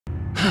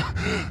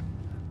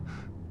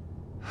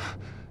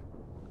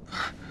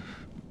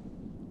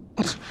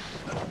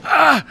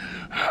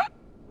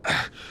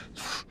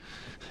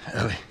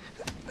Ellie.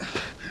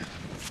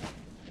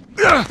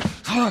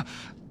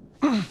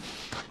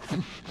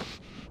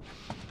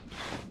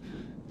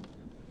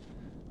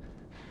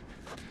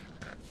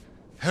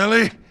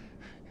 Ellie?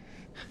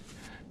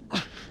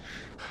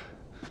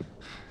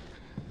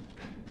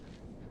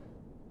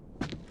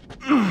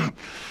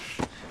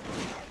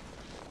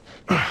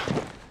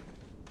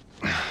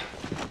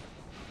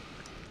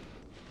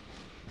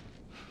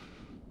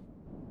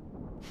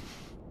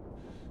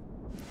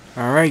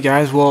 Alright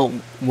guys, well,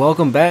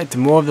 welcome back to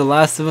more of The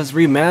Last of Us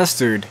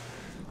Remastered.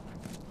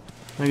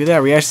 Look at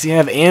that, we actually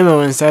have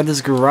ammo inside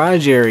this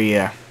garage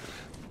area.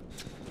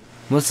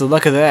 What's the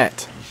luck of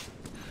that?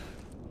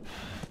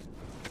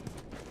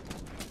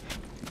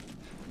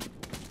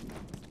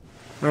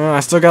 I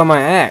still got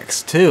my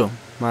axe, too.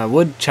 My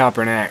wood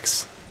chopper and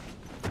axe.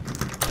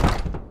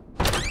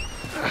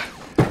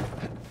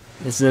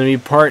 This is going to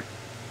be part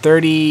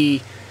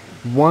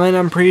 31,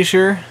 I'm pretty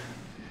sure.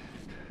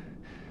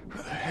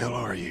 Where the hell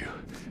are you?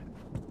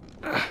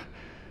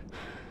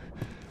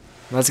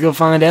 Let's go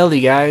find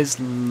Ellie, guys.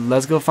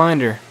 Let's go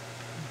find her.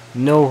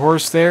 No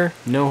horse there?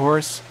 No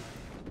horse.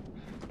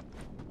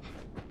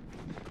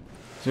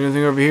 Is there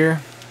anything over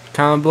here?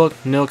 Comic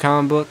book? No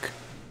comic book.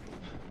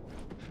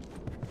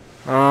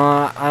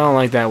 I don't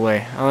like that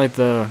way. I like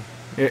the...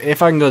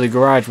 If I can go to the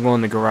garage, we'll go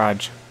in the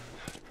garage.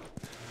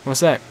 What's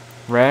that?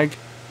 Rag?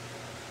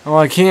 Oh,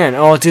 I can.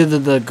 Oh, it's either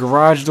the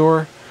garage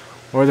door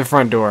or the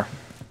front door.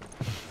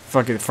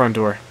 Fuck it, front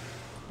door.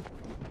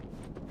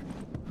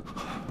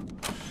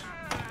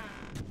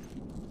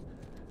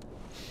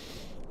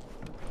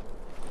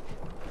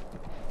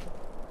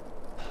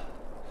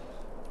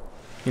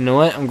 You know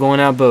what? I'm going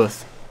out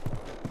both.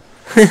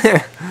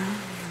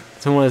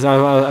 So I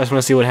just want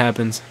to see what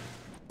happens.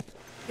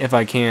 If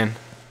I can.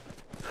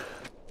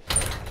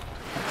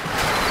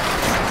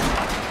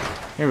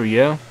 Here we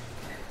go.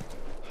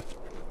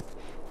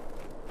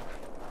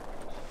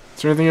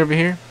 Is there anything over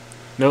here?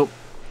 Nope.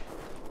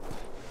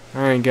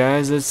 Alright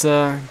guys, let's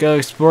go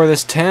explore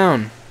this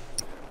town.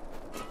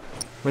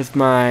 With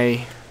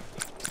my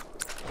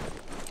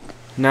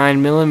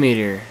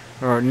 9mm.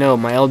 Or no,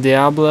 my El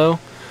Diablo.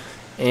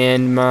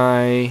 And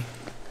my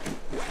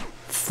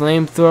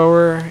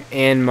flamethrower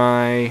and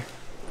my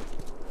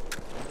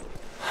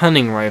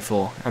hunting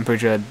rifle. I'm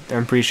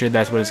pretty sure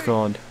that's what it's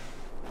called.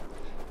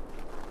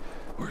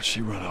 Where'd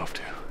she run off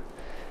to?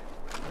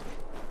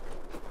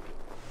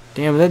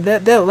 Damn,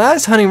 that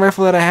last hunting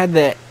rifle that I had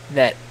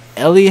that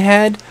Ellie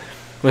had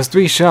was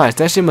 3 shots.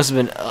 That shit must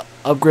have been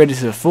upgraded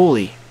to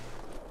fully.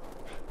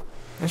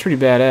 That's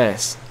pretty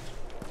badass.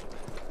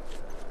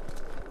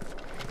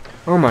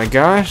 Oh my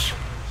gosh.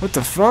 What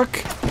the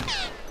fuck?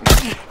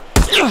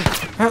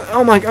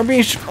 Oh my, I'm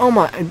being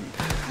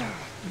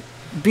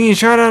being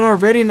shot at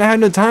already and I had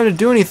no time to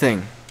do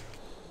anything.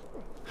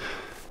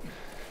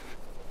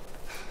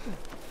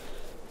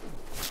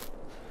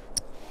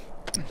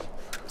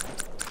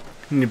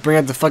 Need to bring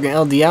out the fucking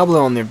El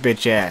Diablo on their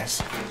bitch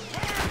ass.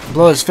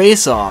 Blow his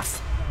face off.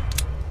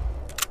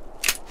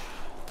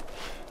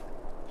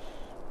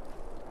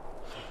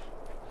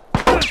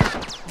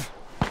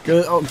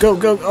 Go,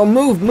 oh,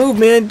 move,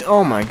 man.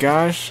 Oh my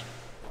gosh.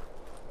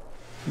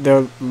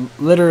 They're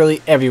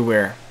literally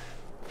everywhere.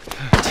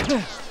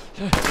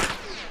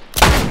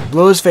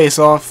 Blow his face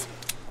off.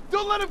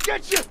 Don't let him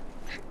get you!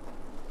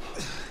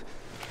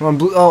 Come on,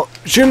 blue. Oh,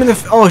 shoot him in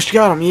the. Oh, she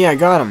got him. Yeah,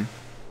 got him.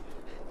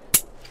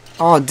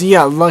 Oh, D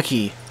got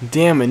lucky.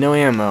 Damn it, no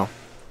ammo.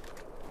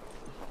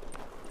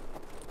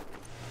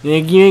 You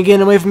ain't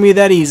getting away from me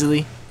that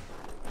easily.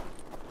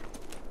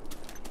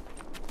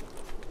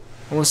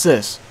 What's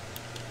this?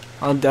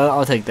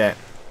 I'll take that.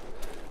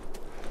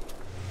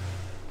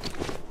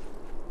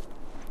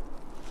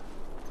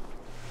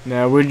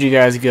 Now, where'd you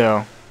guys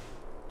go?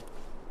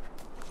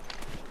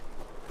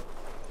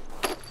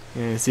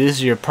 Yeah, see, this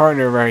is your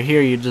partner right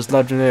here. You just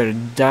left him there to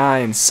die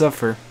and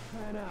suffer.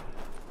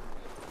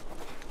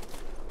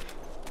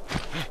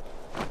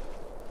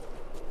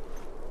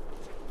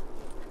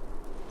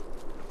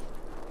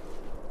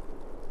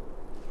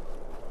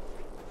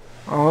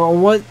 Oh,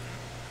 what?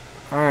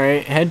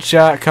 Alright,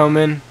 headshot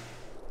coming.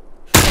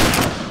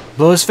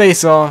 Blow his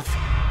face off.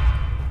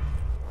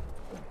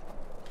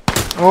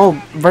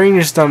 Oh, right in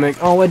your stomach.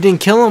 Oh, I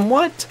didn't kill him?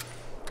 What?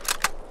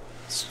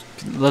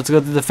 Let's go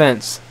through the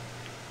fence.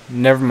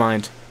 Never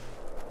mind.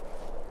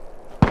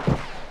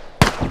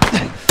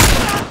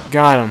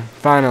 Got him,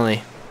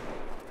 finally.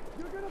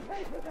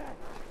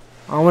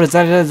 Oh, what is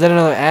that? Is that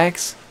another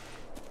axe?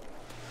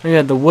 Look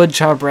at the wood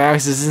chopper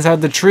axe is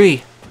inside the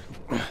tree.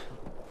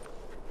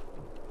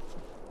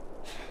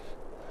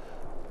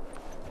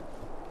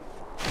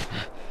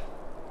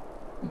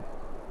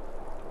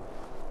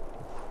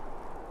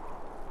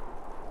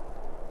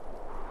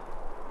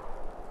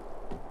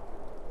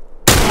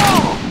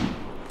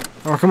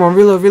 Oh, come on,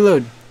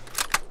 reload.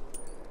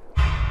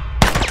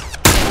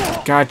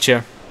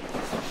 Gotcha.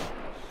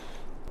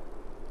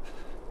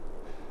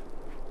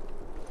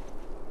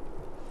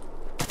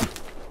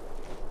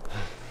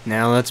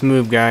 Now let's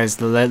move,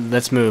 guys.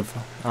 Let's move.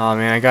 Oh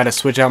man, I gotta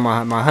switch out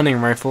my hunting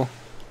rifle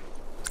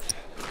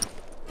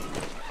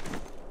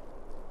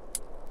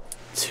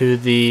to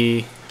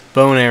the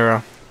bone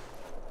arrow.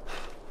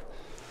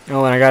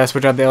 Oh, and I gotta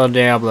switch out the El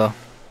Diablo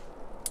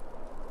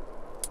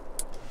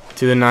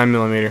to the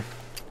 9mm.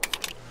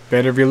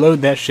 Better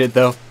reload that shit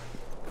though.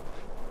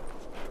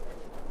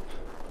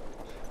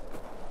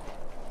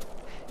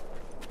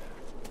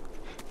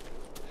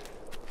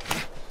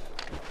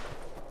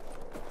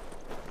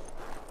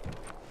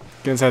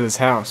 Get inside this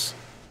house.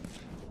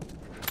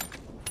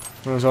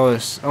 What was all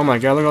this? Oh my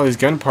god, look at all these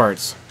gun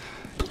parts.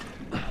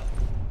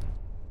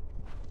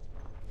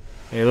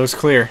 Hey, it looks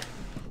clear.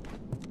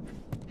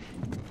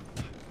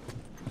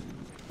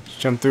 Let's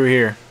jump through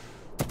here.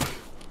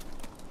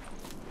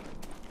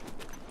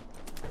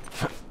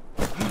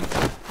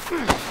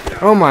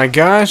 Oh my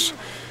gosh!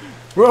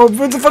 Whoa,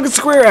 where the fuck is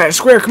Square at?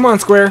 Square, come on,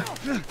 Square!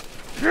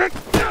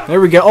 There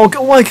we go.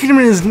 Oh, I kicked him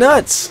in his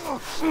nuts!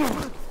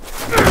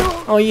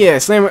 Oh yeah,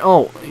 slam it.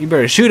 Oh, you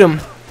better shoot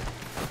him.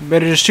 You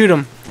better just shoot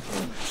him.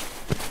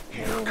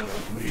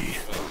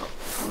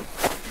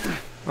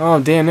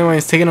 Oh damn, now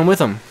he's taking him with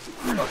him.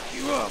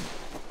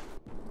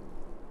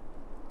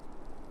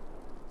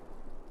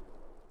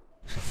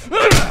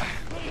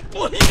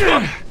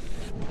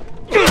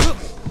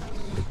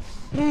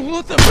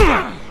 What the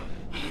fuck?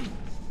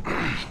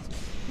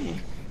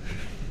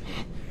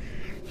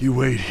 You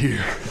wait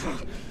here.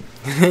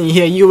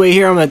 Yeah, you wait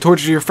here. I'm gonna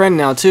torture your friend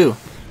now too.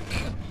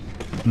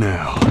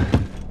 Now,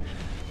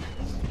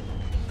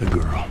 the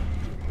girl.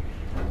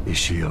 Is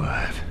she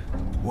alive?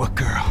 What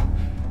girl?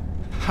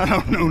 I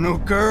don't know no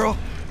girl.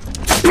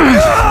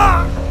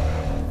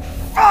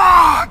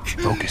 Fuck!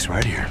 Focus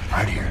right here,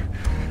 right here.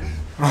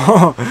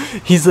 Oh,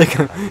 he's like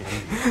a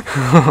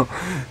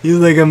he's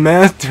like a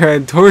master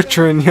at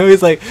torturing. Yo,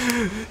 he's like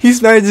he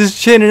smashed his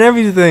chin and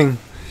everything.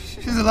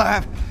 She's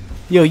alive.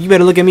 Yo, you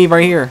better look at me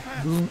right here.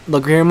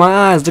 Look here in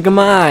my eyes. Look at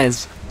my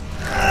eyes.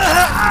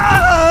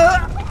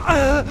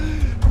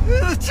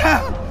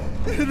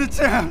 The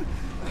town.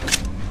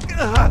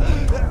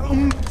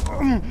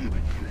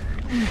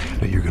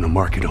 Now you're gonna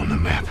mark it on the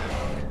map.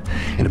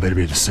 And it better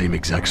be the same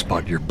exact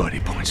spot your buddy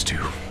points to.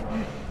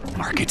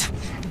 Mark it.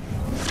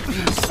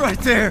 It's right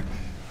there.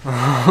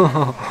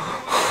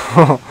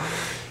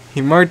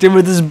 He marked it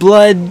with his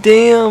blood.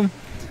 Damn.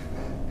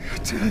 I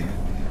tell you,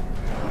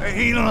 I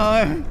ain't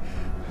lying.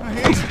 I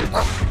ain't.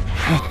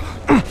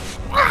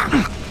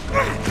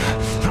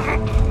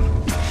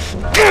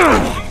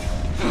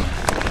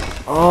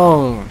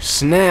 Oh,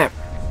 snap.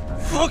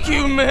 Fuck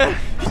you, man.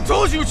 He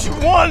told you what you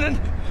wanted.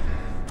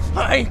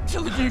 I ain't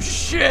telling you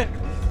shit.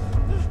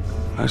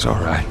 That's all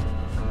right.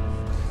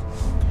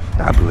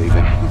 I believe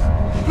him.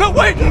 No,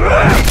 wait!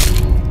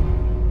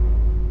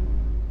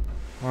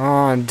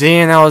 Oh,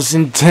 damn, that was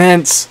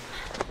intense.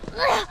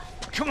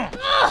 Come on.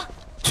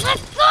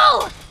 Let's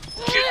go!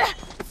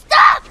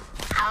 Stop!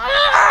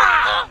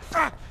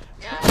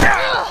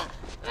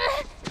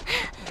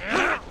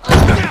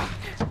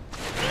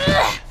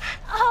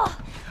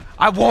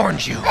 I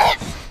warned you. I'm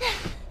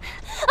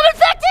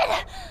infected!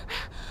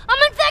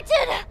 I'm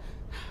infected!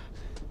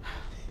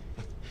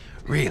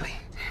 Really?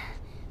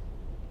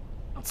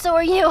 So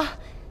are you.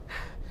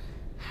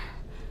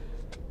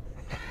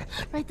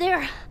 Right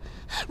there.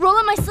 Roll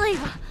up my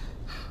sleeve.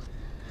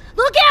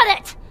 Look at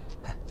it!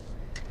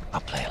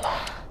 I'll play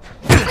along.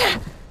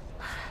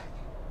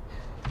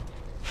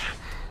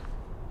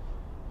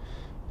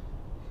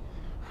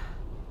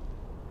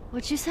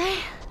 What'd you say?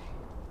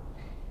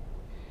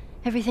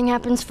 Everything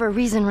happens for a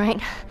reason,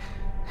 right?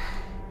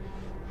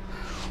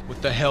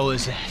 What the hell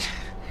is that?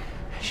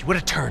 She would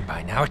have turned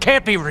by now. It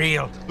can't be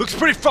real. Looks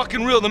pretty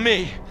fucking real to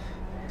me.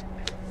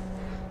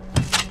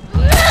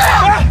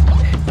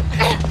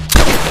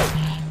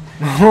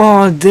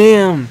 Oh,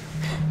 damn.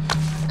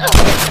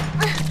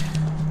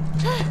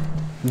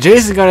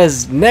 Jason got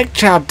his neck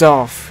chopped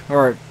off.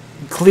 Or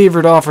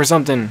cleavered off or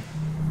something.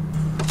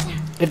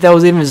 If that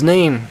was even his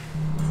name.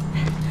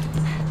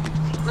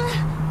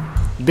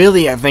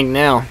 Billy, I think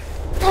now.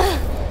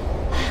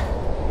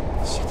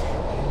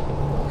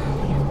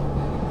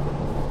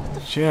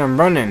 Shit, I'm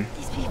running.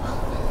 These people.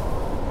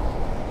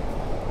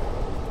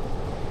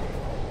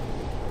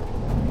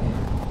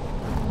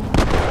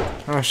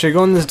 Oh shit,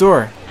 go in this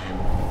door.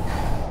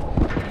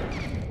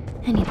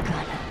 I need a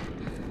gun.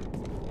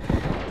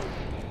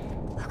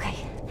 Okay.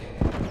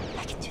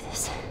 I can do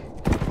this.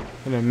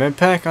 And a med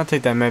pack? I'll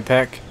take that med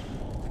pack.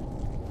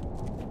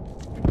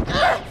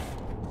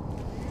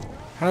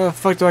 How the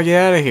fuck do I get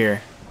out of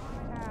here?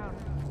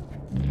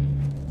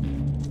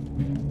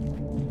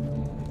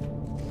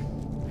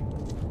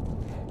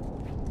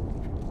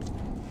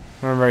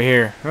 I'm right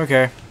here.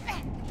 Okay.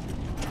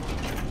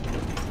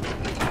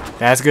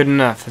 That's good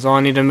enough. That's all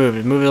I need to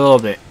move. Move it a little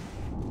bit.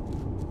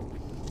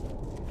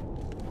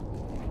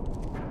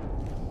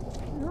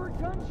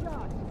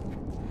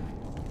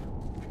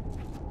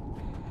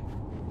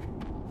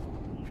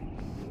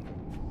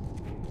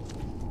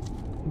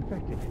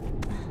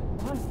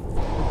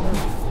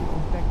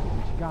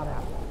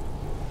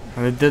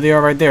 Oh, there they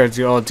are right there. It's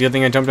a good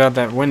thing I jumped out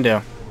that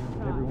window.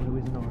 Everyone who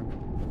isn't armed,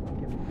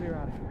 get me clear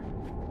out of here.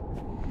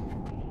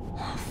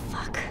 Oh,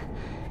 fuck.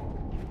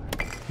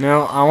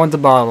 No, I want the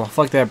bottle.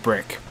 Fuck that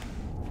brick.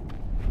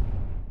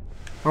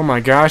 Oh my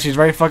gosh, he's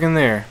right fucking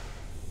there.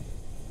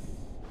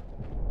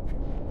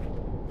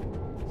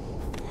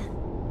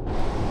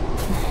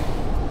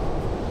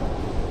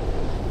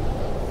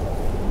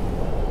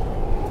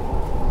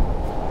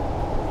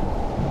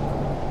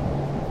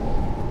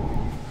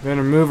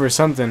 Better move or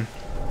something.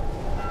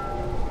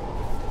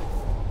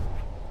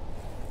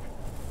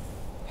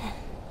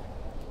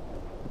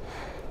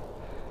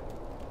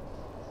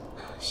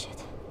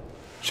 Shit.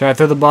 Should I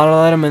throw the bottle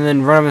at him and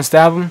then run up and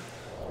stab him?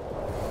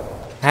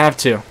 I have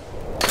to.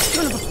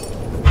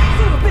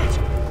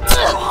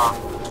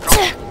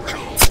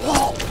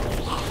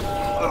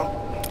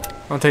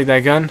 I'll take that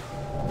gun.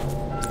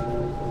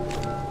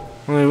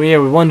 Only we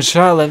have one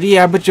shot left.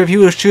 Yeah, but if he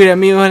would shoot at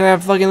me, he would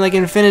have fucking like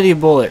infinity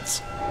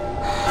bullets.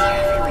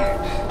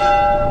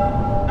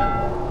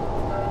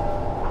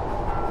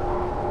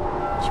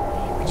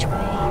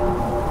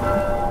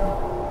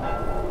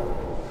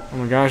 Oh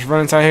my gosh,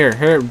 run inside here.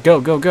 Here,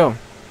 go, go, go.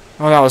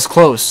 Oh, that was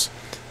close.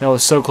 That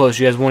was so close,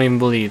 you guys won't even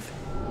believe.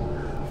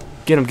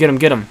 Get him, get him,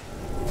 get him.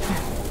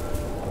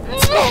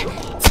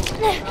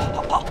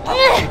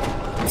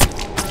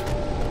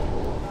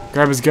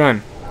 Grab his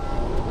gun.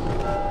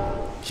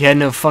 He had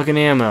no fucking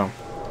ammo.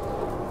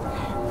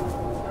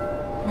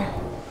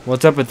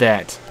 What's up with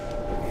that?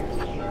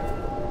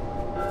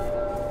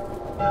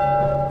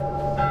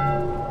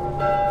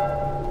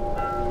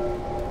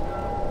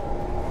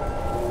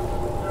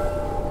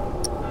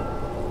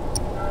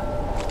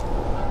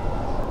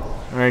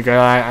 Alright,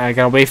 I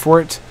gotta wait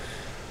for it.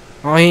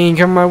 Oh, he ain't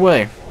coming my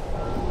way.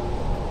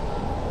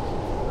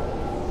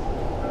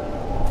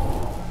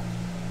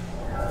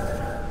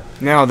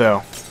 Now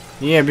though.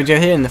 Yeah, but you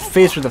got hit in the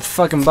face with a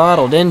fucking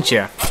bottle, didn't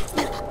you?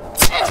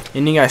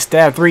 And you got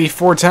stabbed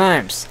 3-4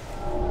 times.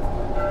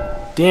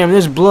 Damn,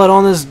 there's blood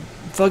on this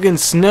fucking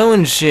snow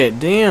and shit.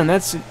 Damn,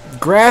 that's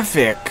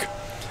graphic.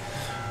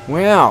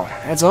 Wow,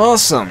 that's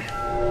awesome.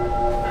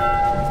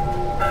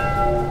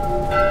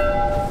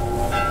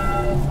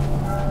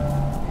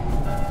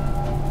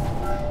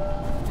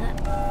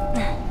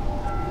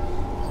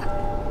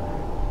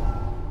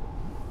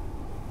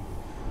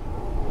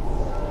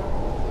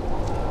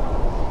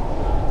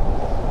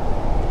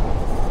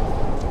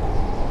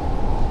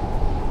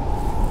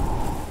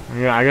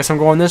 Yeah, I guess I'm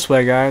going this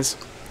way, guys.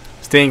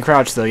 Staying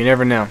crouched, though. You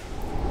never know.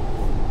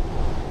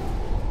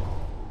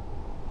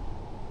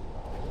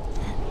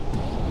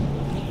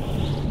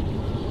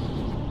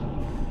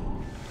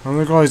 Oh,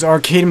 look at all these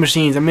arcade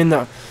machines. I'm in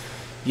the...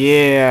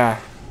 Yeah.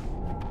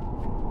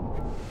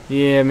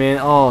 Yeah, man.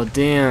 Oh,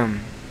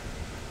 damn.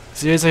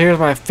 Seriously, here's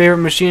my favorite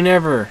machine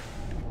ever.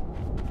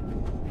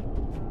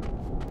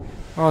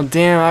 Oh,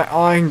 damn.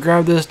 I can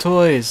grab those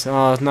toys.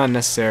 Oh, it's not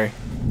necessary.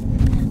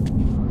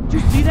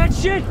 Did you see that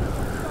shit?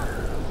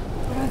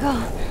 Where'd I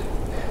go?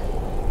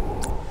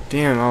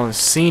 Damn, I was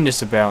seen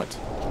just about.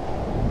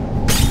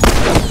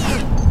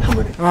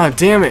 Oh,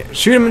 damn it.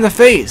 Shoot him in the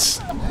face.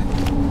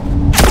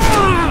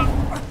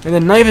 And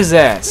then knife his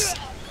ass.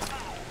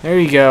 There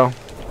you go.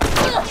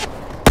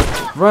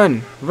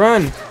 Run,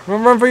 run,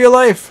 run, run for your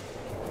life.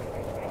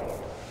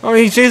 Oh,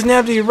 he's chasing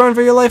after you. Run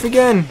for your life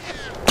again.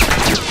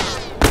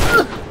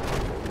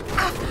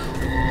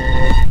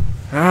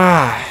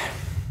 Ah.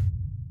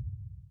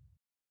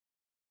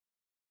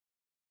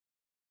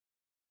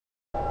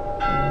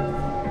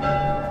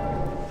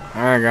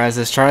 Alright guys,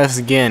 let's try this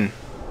again.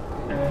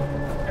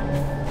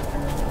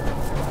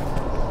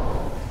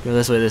 Go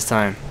this way this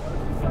time.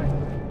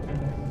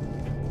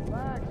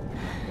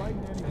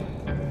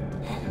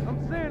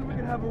 I'm saying we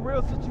could have a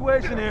real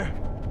situation here.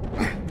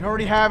 We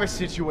already have a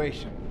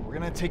situation. We're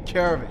gonna take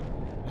care of it.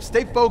 Now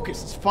stay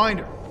focused. Let's find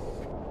her.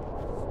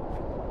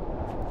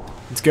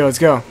 Let's go, let's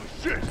go.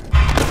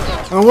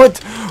 Oh, what?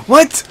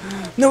 What?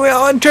 No, wait,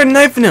 I'm trying to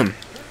knife him.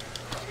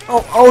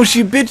 Oh,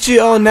 she bit you.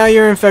 Oh, now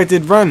you're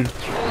infected. Run.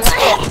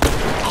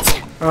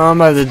 Oh,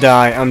 I'm about to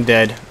die. I'm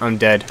dead. I'm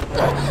dead.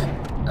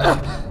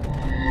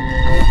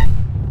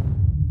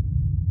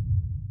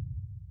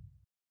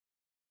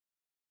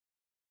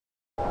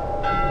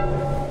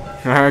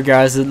 Alright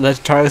guys, let's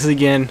try this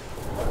again.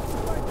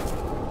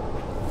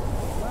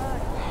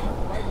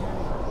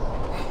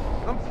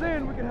 I'm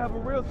saying we could have a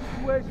real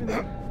situation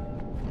here.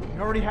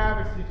 We already have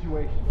a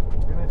situation.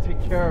 We're gonna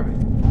take care of it.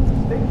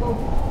 Stay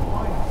focused. Let's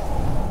find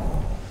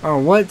her. Oh,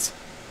 what?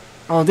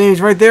 Oh, damn, he's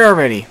right there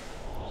already.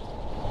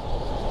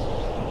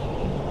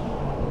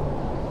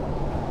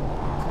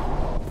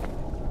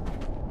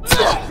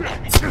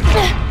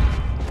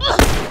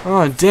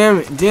 Oh,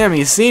 damn,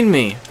 he's seen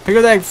me. Pick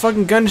up that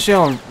fucking gun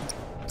shell.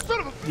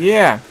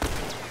 Yeah.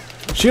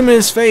 Shoot him in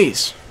his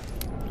face.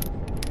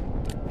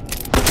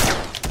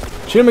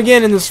 Shoot him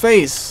again in his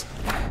face.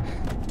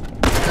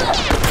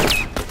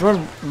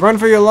 Run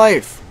for your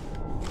life.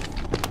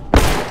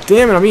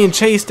 Damn it, I'm being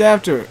chased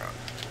after.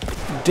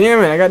 Damn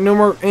it, I got no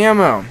more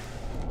ammo.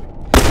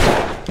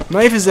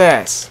 Knife his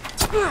ass.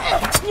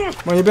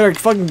 Well, you better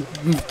fucking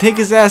take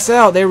his ass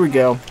out. There we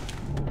go.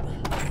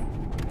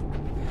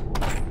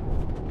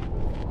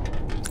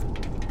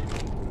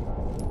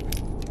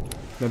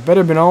 That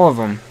better have been all of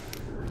them.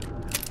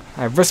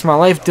 I've risked my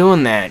life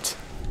doing that.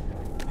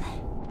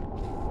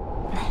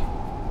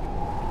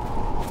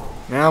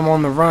 Now I'm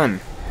on the run.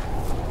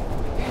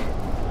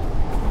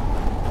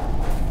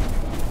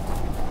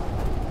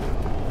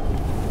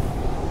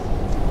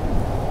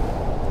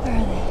 Where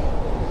are they?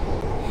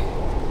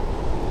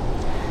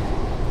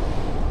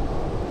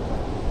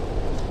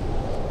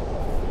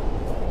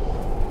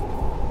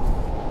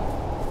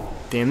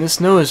 Damn, this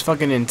snow is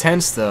fucking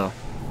intense though.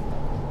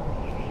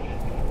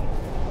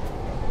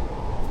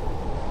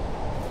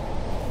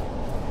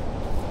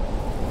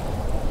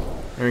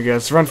 There we go.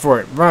 Let's run for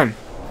it. Run.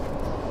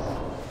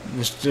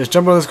 Just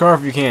jump on this car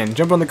if you can.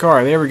 Jump on the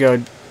car. There we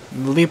go.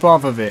 Leap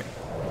off of it.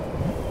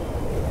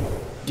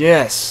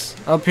 Yes.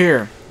 Up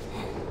here.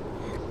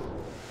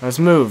 Let's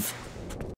move.